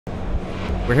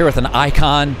We're here with an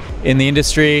icon in the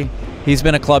industry. He's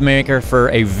been a club maker for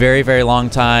a very, very long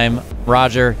time.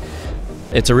 Roger,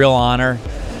 it's a real honor.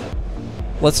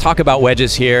 Let's talk about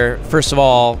wedges here. First of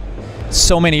all,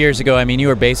 so many years ago, I mean, you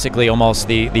were basically almost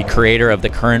the creator of the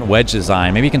current wedge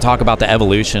design. Maybe you can talk about the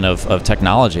evolution of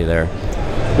technology there.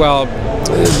 Well,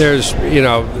 there's,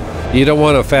 you don't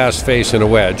want a fast face in a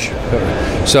wedge.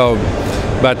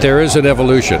 But there is an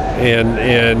evolution,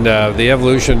 and the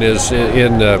evolution is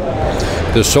in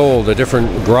the sole, the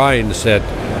different grinds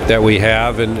that we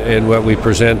have, and what we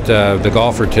present the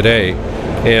golfer today,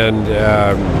 and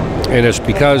it's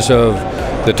because of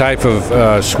the type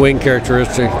of swing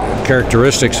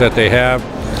characteristics that they have,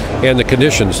 and the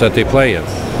conditions that they play in.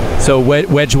 So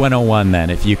Wedge 101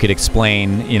 then, if you could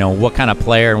explain, what kind of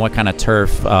player and what kind of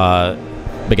turf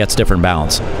begets different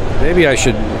bounce. Maybe I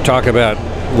should talk about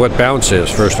what bounce is,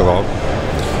 first of all,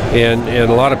 and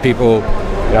a lot of people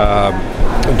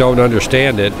don't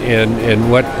understand it,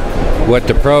 and what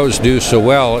the pros do so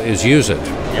well is use it,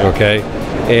 okay?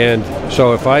 And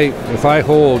so if I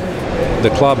hold the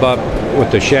club up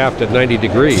with the shaft at 90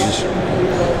 degrees,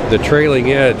 the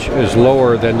trailing edge is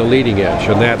lower than the leading edge,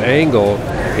 and that angle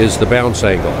is the bounce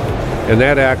angle, and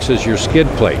that acts as your skid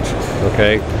plate,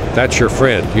 okay? That's your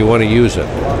friend. You want to use it,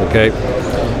 okay?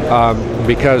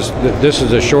 Because this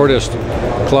is the shortest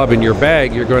club in your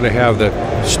bag, you're going to have the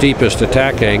steepest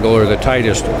attack angle or the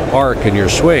tightest arc in your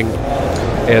swing,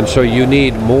 and so you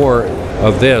need more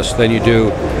of this than you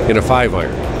do in a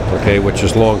 5-iron, okay, which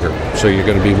is longer, so you're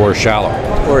going to be more shallow.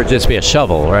 Or just be a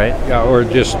shovel, right? Yeah, or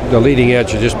just the leading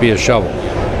edge would just be a shovel.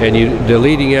 And the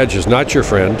leading edge is not your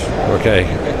friend, okay?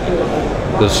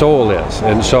 The sole is,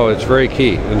 and so it's very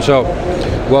key. And so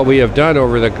what we have done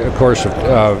over the course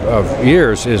of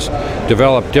years is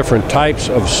develop different types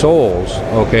of soles,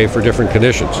 okay, for different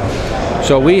conditions.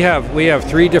 So we have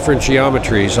 3 different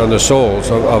geometries on the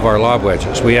soles of our lob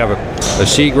wedges. We have a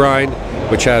C grind,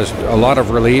 which has a lot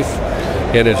of relief,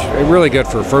 and it's really good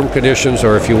for firm conditions,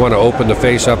 or if you want to open the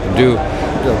face up and do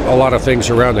a lot of things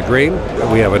around the green.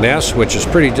 We have an S, which is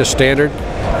pretty just standard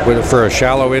for a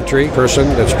shallow entry person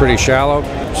that's pretty shallow.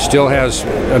 Still has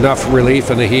enough relief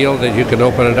in the heel that you can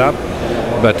open it up,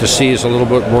 but the C is a little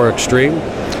bit more extreme.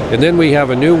 And then we have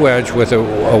a new wedge with a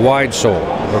wide sole,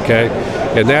 okay?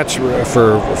 And that's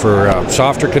for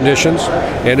softer conditions,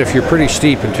 and if you're pretty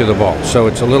steep into the ball. So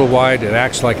it's a little wide, it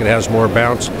acts like it has more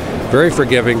bounce, very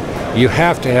forgiving. You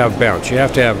have to have bounce. You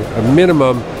have to have a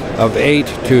minimum of 8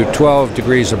 to 12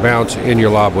 degrees of bounce in your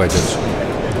lob wedges.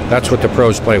 That's what the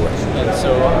pros play with.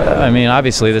 So, I mean,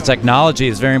 obviously the technology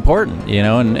is very important,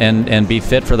 and be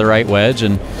fit for the right wedge.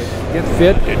 And get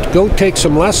fit, go take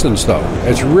some lessons though.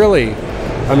 It's really,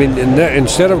 I mean,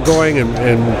 instead of going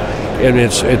and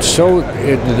it's so,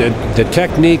 the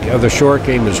technique of the short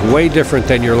game is way different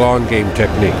than your long game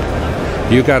technique.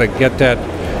 You got to get that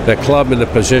club in the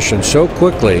position so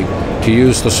quickly to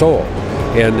use the sole,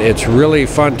 and it's really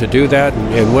fun to do that.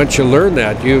 And once you learn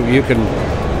that,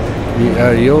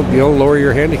 you'll lower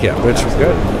your handicap. It's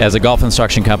good. As a golf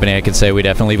instruction company, I could say we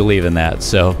definitely believe in that.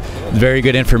 So, very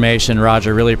good information,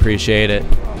 Roger. Really appreciate it.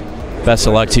 Best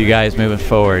of luck to you guys moving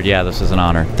forward. Yeah, this is an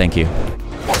honor. Thank you.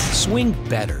 Swing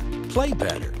better. Play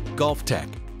better. GolfTEC.